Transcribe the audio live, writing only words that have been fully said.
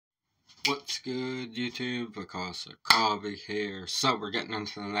What's good, YouTube? Because of Coffee here. So we're getting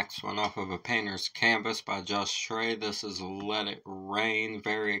into the next one off of A Painter's Canvas by Justtrae. This is Let It Rain.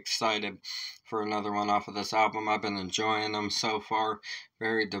 Very excited for another one off of this album. I've been enjoying them so far.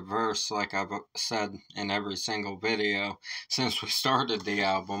 Very diverse, like I've said in every single video since we started the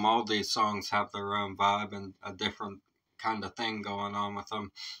album. All these songs have their own vibe and a different kind of thing going on with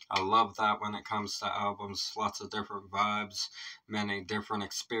them. I love that when it comes to albums. Lots of different vibes, many different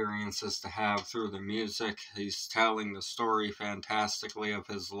experiences to have through the music. He's telling the story fantastically of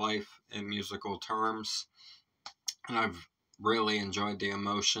his life in musical terms, and I've really enjoyed the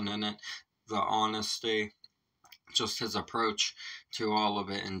emotion in it, the honesty. Just his approach to all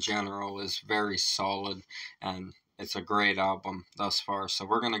of it in general is very solid, and it's a great album thus far. So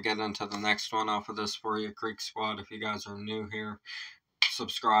we're going to get into the next one off of this for you, Creek Squad. If you guys are new here,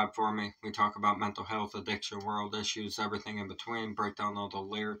 subscribe for me. We talk about mental health, addiction, world issues, everything in between. Break down all the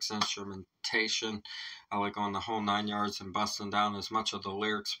lyrics, instrumentation. I like going the whole 9 yards and busting down as much of the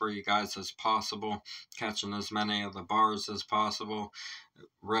lyrics for you guys as possible, catching as many of the bars as possible.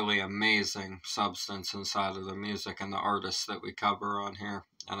 Really amazing substance inside of the music and the artists that we cover on here,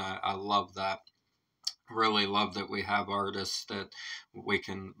 and I love that. Really love that we have artists that we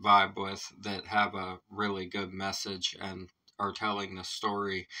can vibe with that have a really good message and are telling the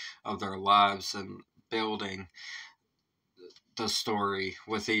story of their lives and building the story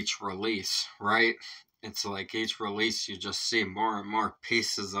with each release, right? It's like each release you just see more and more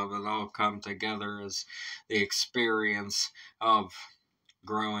pieces of it all come together as the experience of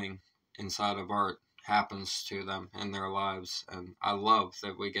growing inside of art happens to them in their lives, and I love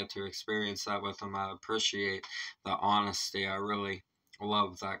that we get to experience that with them. I appreciate the honesty. I really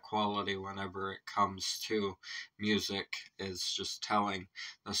love that quality whenever it comes to music, is just telling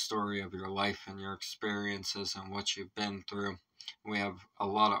the story of your life and your experiences and what you've been through. We have a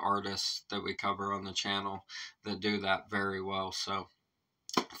lot of artists that we cover on the channel that do that very well, so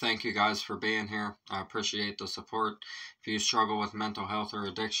thank you guys for being here. I appreciate the support. If you struggle with mental health or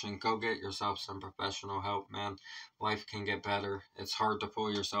addiction, go get yourself some professional help, man. Life can get better. It's hard to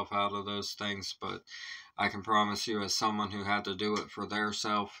pull yourself out of those things, but I can promise you, as someone who had to do it for their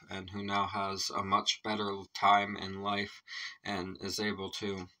self and who now has a much better time in life and is able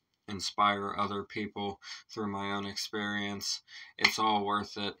to inspire other people through my own experience, it's all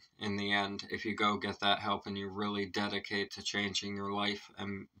worth it in the end. If you go get that help and you really dedicate to changing your life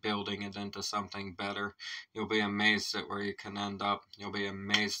and building it into something better, you'll be amazed at where you can end up. You'll be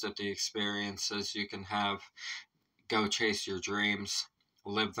amazed at the experiences you can have. Go chase your dreams,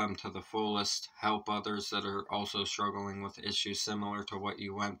 live them to the fullest, help others that are also struggling with issues similar to what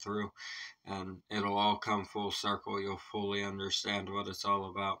you went through, and it'll all come full circle. You'll fully understand what it's all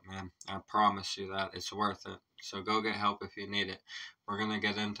about, man. I promise you that. It's worth it. So go get help if you need it. We're going to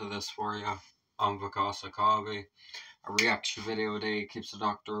get into this for you on Because of Coffee. A reaction video today keeps the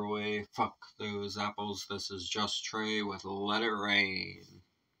doctor away. Fuck those apples. This is Justtrae with Let It Rain.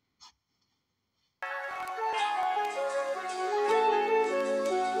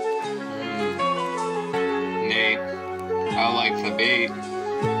 I like the beat.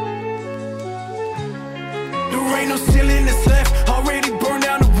 There ain't no ceiling that's left, already burned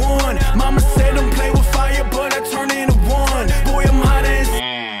down to one. Mama said don't play with fire, but I turned into one. Boy, I'm hot as...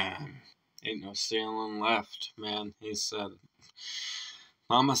 Man, ain't no ceiling left, man. He said,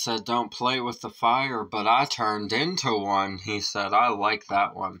 Mama said don't play with the fire, but I turned into one. He said, I like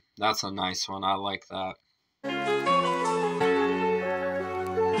that one. That's a nice one. I like that.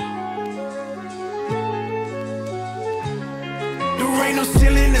 There ain't no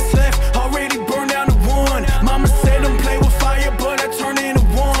ceiling that's left, already burned down to one. Mama said don't play with fire, but I turned into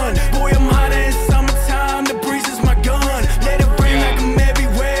one. Boy, I'm hot in summertime, the breeze is my gun. Let it rain like I'm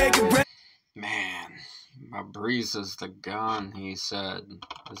everywhere, get ready. Man, my breeze is the gun, he said.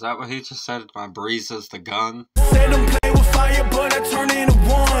 Is that what he just said? My breeze is the gun? Said don't play with fire, but I turned into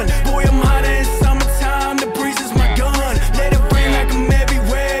one. Boy, I'm hot in summertime, the breeze is my gun. Let it rain like I'm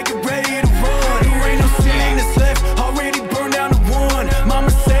everywhere, get ready to run. There ain't no ceiling that's left, already burned down to one. Mama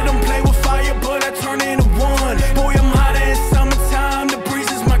said don't play with fire, but I turned into one. Boy, I'm hot in summertime, the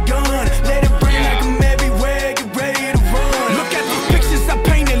breeze is my gun. Let it rain like I'm everywhere, get ready to run. Look at these pictures I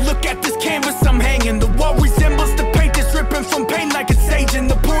painted, look at this canvas I'm hanging. The wall resembles the paint that's ripping from pain like it's aging.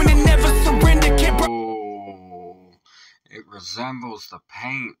 The point and never surrender, can't break. It resembles the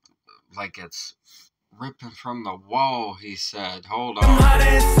paint like it's ripping from the wall, he said. Hold on. I'm hot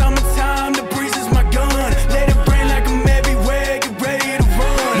in summertime, the breeze is my gun. Let it rain like I'm everywhere, get ready to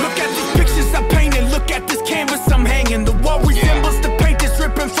run. Look at these pictures I painted, look at this canvas I'm hanging. The wall resembles the paint that's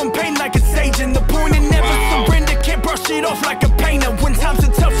ripping from pain like it's aging. The point and never surrender, can't brush it off like a painter when times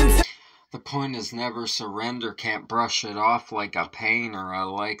are tough and The point is never surrender, can't brush it off like a painter. I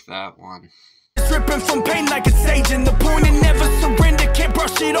like that one. Dripping from pain like it's aging. The point is never surrender, can't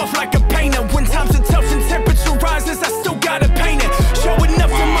brush it off like a painter. When times are tough and temperature rises, I still gotta paint it. Showing up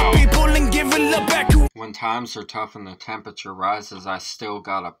for my people and giving love back. When times are tough and the temperature rises, I still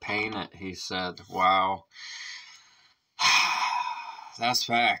gotta paint it, he said. Wow. That's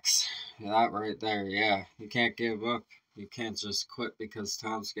facts. That right there, yeah. You can't give up. You can't just quit because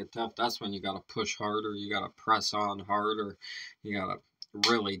times get tough. That's when you gotta push harder. You gotta press on harder. You gotta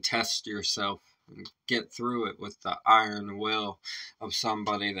really test yourself and get through it with the iron will of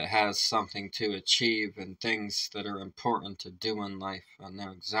somebody that has something to achieve and things that are important to do in life. I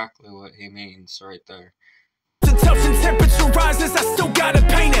know exactly what he means right there. Tough and temperature rises, I still gotta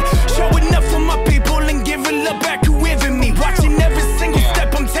paint it. Showing up for my people and giving love back who giving me. Watching every single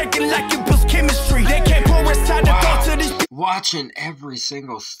step I'm taking like it was chemistry. They can't pour aside the thoughts of this. Watching every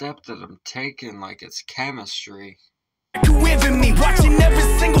single step that I'm taking like it's chemistry. Who giving me? Watching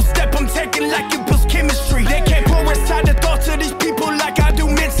every single step I'm taking like it was chemistry. They can't pour aside the thoughts of these people like I do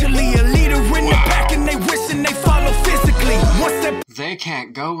mentally. A leader in the back and they wishing they follow physically. One step. They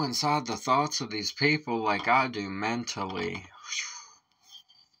can't go inside the thoughts of these people like I do mentally.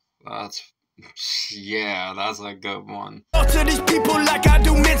 Yeah, that's a good one. Thoughts of these people like I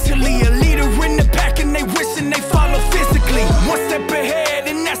do mentally. A leader in the back and they wishing they follow physically. One step ahead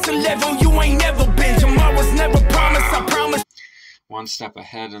and that's a level you ain't never been. Tomorrow's never promised, I promise. One step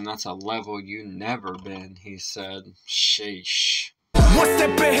ahead and that's a level you never been, he said. Sheesh. One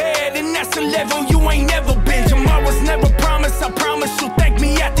step ahead and that's a level you ain't never been. Tomorrow's never promised, I promise you'll thank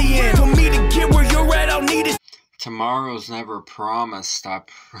me at the end. For me to get where you're at, I'll need it. Tomorrow's never promised.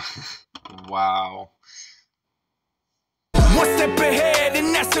 Wow. One step ahead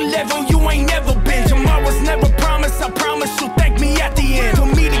and that's a level you ain't never been. Tomorrow's never promised, I promise you'll thank me at the end. For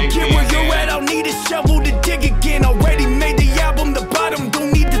me to get where you're at, I'll need a shovel to dig again. Already made the album, the bottom,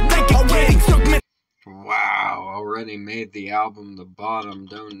 don't need to think. Already took me. Wow, already made the album, the bottom,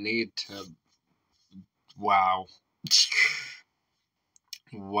 don't need to. Wow.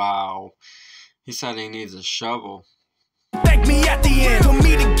 Wow. He said he needs a shovel. Thank me at the end. For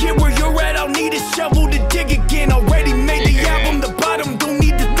me to get where you're at, I'll need a shovel to dig again. Already made the album, the bottom, don't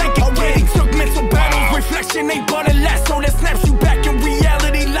need to think. Already took mental battles. Reflection ain't but a lasso that snaps you back in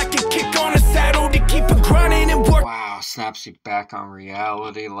reality like a kick on a saddle to keep it grinding and work. Wow, snaps you back on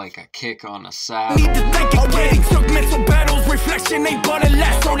reality like a kick on a saddle. Need to think. Already took mental battles. Reflection ain't but a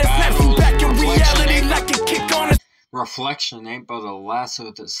lasso that snaps you back in reality like a kick on a. Reflection ain't but a lasso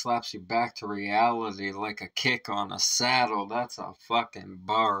that slaps you back to reality like a kick on a saddle. That's a fucking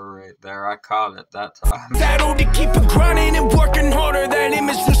bar right there. I caught it that time. Saddle to keep it grinding and working harder. That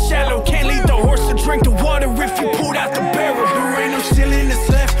image was shallow. Can't lead the horse to drink the water if you pulled out the barrel. There ain't no ceiling that's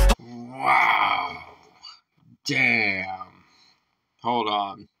left. Wow. Damn. Hold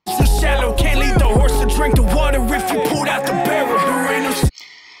on. So shallow. Can't lead the horse to drink the water if you pulled out the barrel. There ain't no.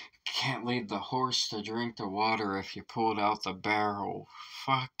 Can't lead the horse to drink the water if you pulled out the barrel.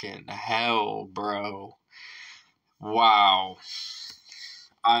 Fucking hell, bro. Wow.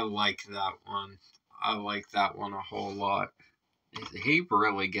 I like that one. I like that one a whole lot. He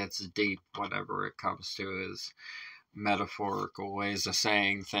really gets deep whenever it comes to his metaphorical ways of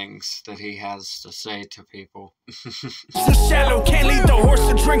saying things that he has to say to people. So shallow. Can't lead the horse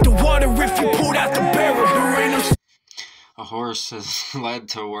to drink the water if you pulled out the barrel. There ain't no. A horse is led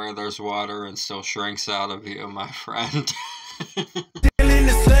to where there's water and still shrinks out of you, my friend.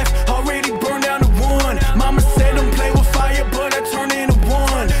 Already burned down to one. Mama said don't play with fire, but I turn into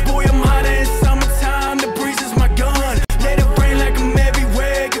one. Boy, I'm hotter in summertime, the breeze is my gun. Let it rain like I'm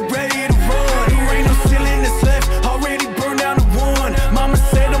everywhere, get ready to run. There ain't no ceiling that's left, already burned down to one. Mama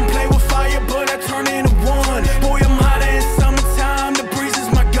said don't play with fire, but I turn into one. Boy, I'm hotter in summertime, the breeze is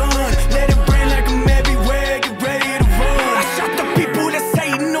my gun. Let it rain like I'm everywhere, get ready to run. I shot the people that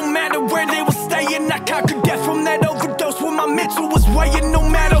say no matter where they were staying, I conquered death from that overdose when my mental was weighing. No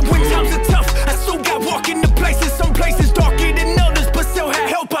matter when times are tough, I still got walking to places, some places darker than others, but still had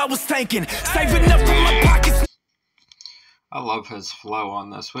help I was thanking. Saving up from my pockets. I love his flow on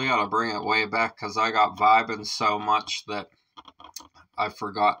this. We gotta bring it way back because I got vibing so much that I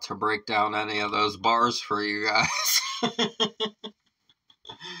forgot to break down any of those bars for you guys.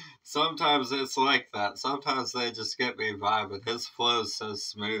 Sometimes it's like that. Sometimes they just get me vibing. His flow's so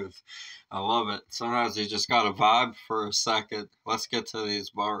smooth. I love it. Sometimes you just gotta vibe for a second. Let's get to these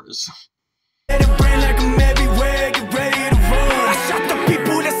bars. Let it rain like I'm everywhere, get ready to run. I shot the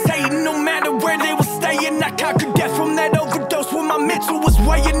people that say no matter where they were staying, I conquered death from that overdose when my mental was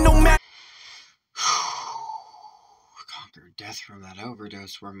weighing. No matter. Conquered death from that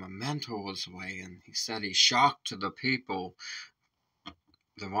overdose where my mental was weighing. He said he shocked the people,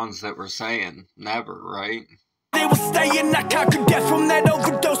 the ones that were saying never, right? They were staying, I conquered death from that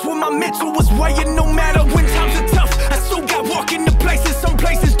overdose when my mental was weighing. No matter when times are tough, I still got walking to places, some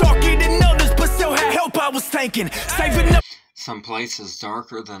places darker than others, but still had help I was thanking. Saving up. Some places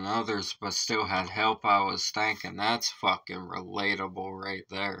darker than others, but still had help I was thanking. That's fucking relatable right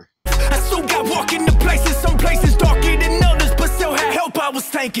there. I still got walking to places, some places darker than others, but still had help I was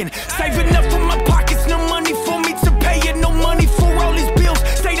thanking. Saving up from my pockets, no money for me to pay it, no money for all these bills.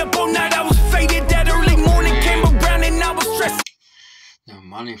 Stayed up all night, I was faded. That early morning came around and I was stressed. No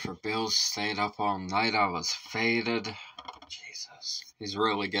money for bills, stayed up all night, I was faded. Jesus, he's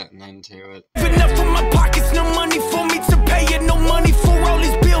really getting into it. Saving up from my pockets, no money for me to pay it, no money for all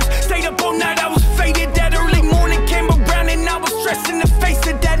these bills. Stayed up all night, I was faded. That early morning came around and I was stressing the face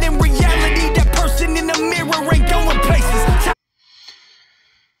of that. In reality, that person in the mirror ain't going places.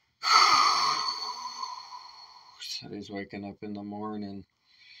 Said he's waking up in the morning,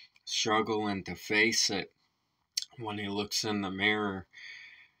 struggling to face it. When he looks in the mirror,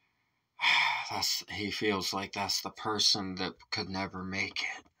 he feels like that's the person that could never make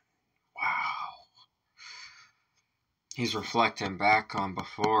it. Wow. He's reflecting back on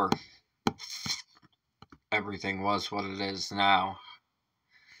before everything was what it is now.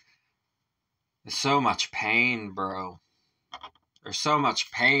 There's so much pain, bro. There's so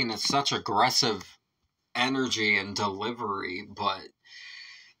much pain. It's such aggressive energy and delivery, but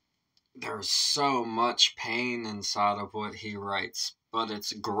there's so much pain inside of what he writes, but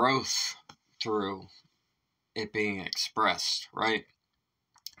it's growth through it being expressed, right?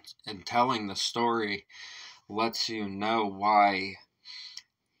 And telling the story lets you know why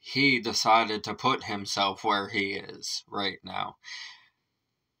he decided to put himself where he is right now.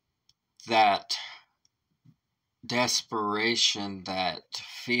 That desperation, that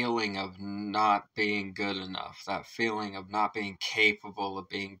feeling of not being good enough, that feeling of not being capable of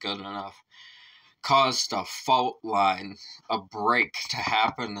being good enough, caused a fault line, a break to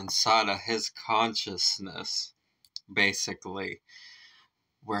happen inside of his consciousness, basically,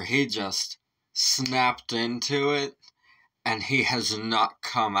 where he just snapped into it, and he has not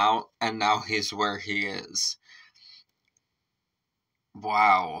come out, and now he's where he is.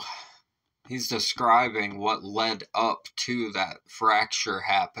 Wow. He's describing what led up to that fracture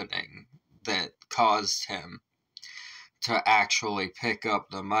happening that caused him to actually pick up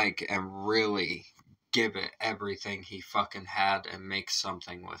the mic and really give it everything he fucking had and make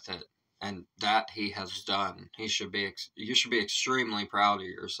something with it. And that he has done. You should be extremely proud of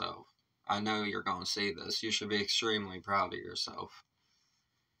yourself. I know you're going to see this. You should be extremely proud of yourself.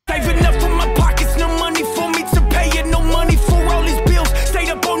 Saving up from my pockets, no money for me to pay it, no money for all these bills. Stayed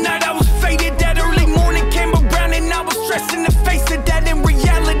up all night, I was faded. That early morning came around and I was stressing the face of that. In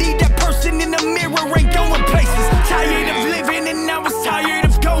reality, that person in the mirror ain't going places. Tired of living and I was tired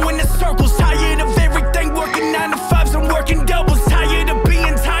of going in circles. Tired of everything, working 9 to 5s, I'm working doubles. Tired of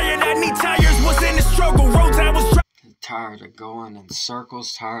being tired, I need tires, was in the struggle. Roads I was tired of going in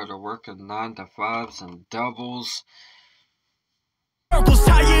circles, tired of working 9 to 5s and doubles.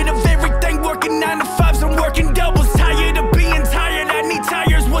 Tired of everything, working 9 to 5s, I'm working doubles. Tired of being tired, I need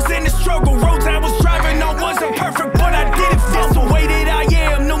tires, was in the struggle. Roads I was driving on wasn't perfect, but I did it. That's the way that I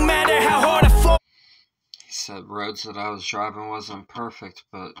am, no matter how hard I fall. He said roads that I was driving wasn't perfect,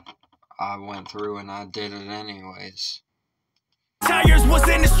 but I went through and I did it anyways. Tires was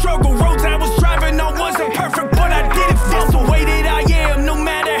in the struggle, roads I was driving on wasn't perfect, but I did it. That's the way that I am, no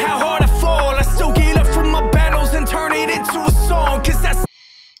matter how hard I fall. I still get up from my battles and turn it into a song, cause that's...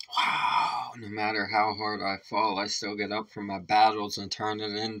 Wow, no matter how hard I fall, I still get up from my battles and turn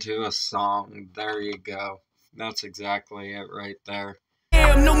it into a song. There you go. That's exactly it right there.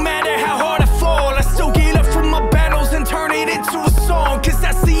 No matter how hard I fall, I still get up from my battles and turn it into a song, cause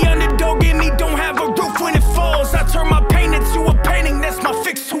that's the underdog in me, don't have a roof when it falls. I turn my pain into a painting, that's my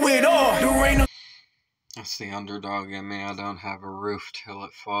fix to it all. There ain't no... That's the underdog in me, I don't have a roof till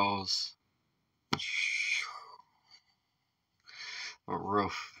it falls. A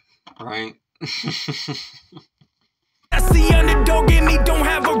roof, right? That's the underdog in me, don't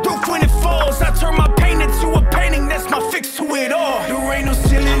have a roof when it falls. I turn my pain into a painting, that's my fix to it all. There ain't no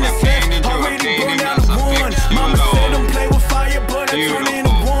ceiling that's left, already burned down to one. Mama said don't play with fire, but I turn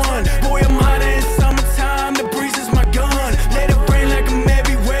into one. Boy, I'm hotter in summertime, the breeze is my gun. Let it rain like I'm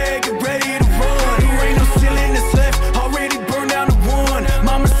everywhere, get ready to run. There ain't no ceiling that's left, already burned down to one.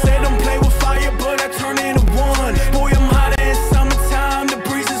 Mama said don't play with fire, but I turn into one. Boy, I'm hotter in summertime, the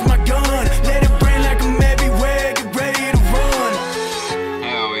breeze is my gun. Let it rain like I'm everywhere, get ready to run.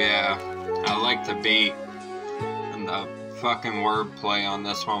 Hell yeah, I like the beat and the fucking fucking wordplay on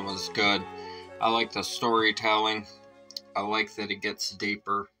this one was good. I like the storytelling. I like that it gets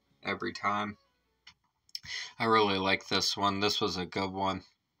deeper every time. I really like this one. This was a good one.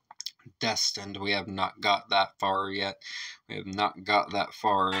 Destined. We have not got that far yet. We have not got that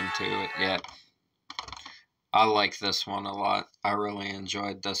far into it yet. I like this one a lot. I really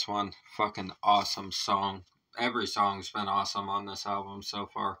enjoyed this one. Fucking awesome song. Every song's been awesome on this album so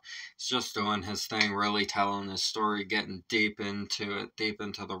far. It's just doing his thing, really telling his story, getting deep into it, deep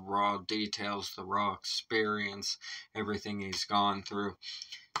into the raw details, the raw experience, everything he's gone through,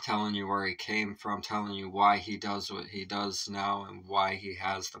 telling you where he came from, telling you why he does what he does now, and why he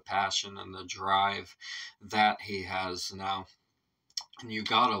has the passion and the drive that he has now. And you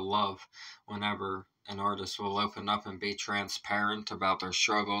gotta love whenever an artist will open up and be transparent about their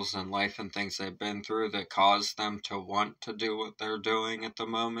struggles in life and things they've been through that cause them to want to do what they're doing at the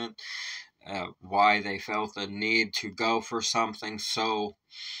moment, why they felt the need to go for something so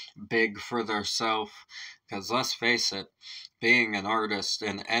big for themselves. Because let's face it, being an artist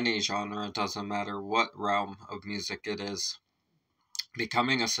in any genre, doesn't matter what realm of music it is,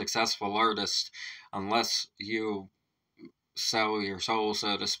 becoming a successful artist, unless you sell your soul,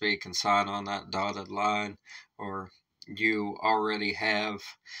 so to speak, and sign on that dotted line, or you already have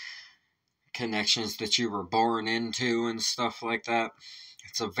connections that you were born into and stuff like that.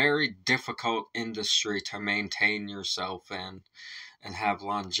 It's a very difficult industry to maintain yourself in and have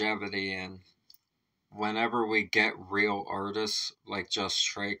longevity in. Whenever we get real artists like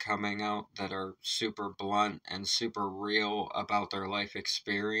Justtrae coming out that are super blunt and super real about their life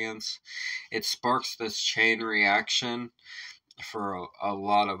experience, it sparks this chain reaction for a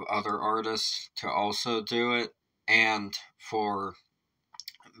lot of other artists to also do it, and for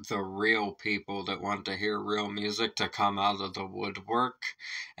the real people that want to hear real music to come out of the woodwork,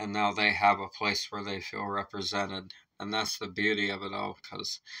 and now they have a place where they feel represented. And that's the beauty of it all,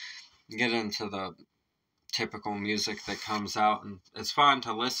 because you get into the typical music that comes out, and it's fine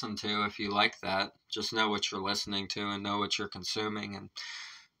to listen to if you like that. Just know what you're listening to and know what you're consuming, and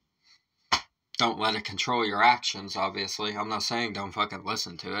don't let it control your actions, obviously. I'm not saying don't fucking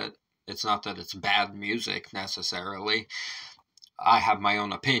listen to it. It's not that it's bad music, necessarily. I have my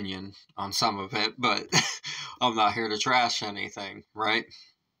own opinion on some of it, but I'm not here to trash anything, right?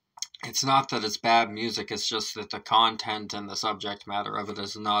 It's not that it's bad music, it's just that the content and the subject matter of it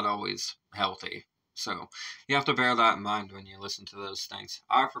is not always healthy. So, you have to bear that in mind when you listen to those things.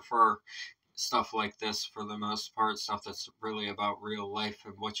 I prefer stuff like this for the most part, stuff that's really about real life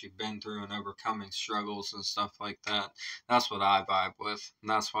and what you've been through and overcoming struggles and stuff like that. That's what I vibe with, and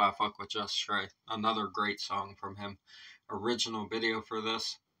that's why I fuck with Justtrae. Another great song from him. Original video for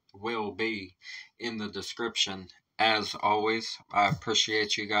this will be in the description. As always, I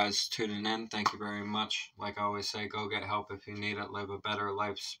appreciate you guys tuning in. Thank you very much. Like I always say, go get help if you need it. Live a better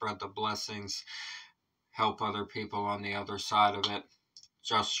life. Spread the blessings. Help other people on the other side of it.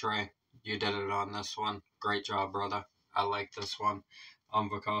 Justtrae, you did it on this one. Great job, brother. I like this one.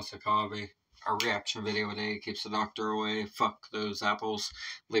 Vakasa a reaction video a day keeps the doctor away. Fuck those apples.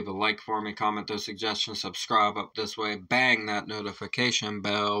 Leave a like for me, comment those suggestions, subscribe up this way, bang that notification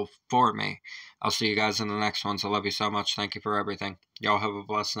bell for me. I'll see you guys in the next ones. I love you so much. Thank you for everything. Y'all have a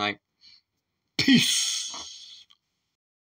blessed night. Peace.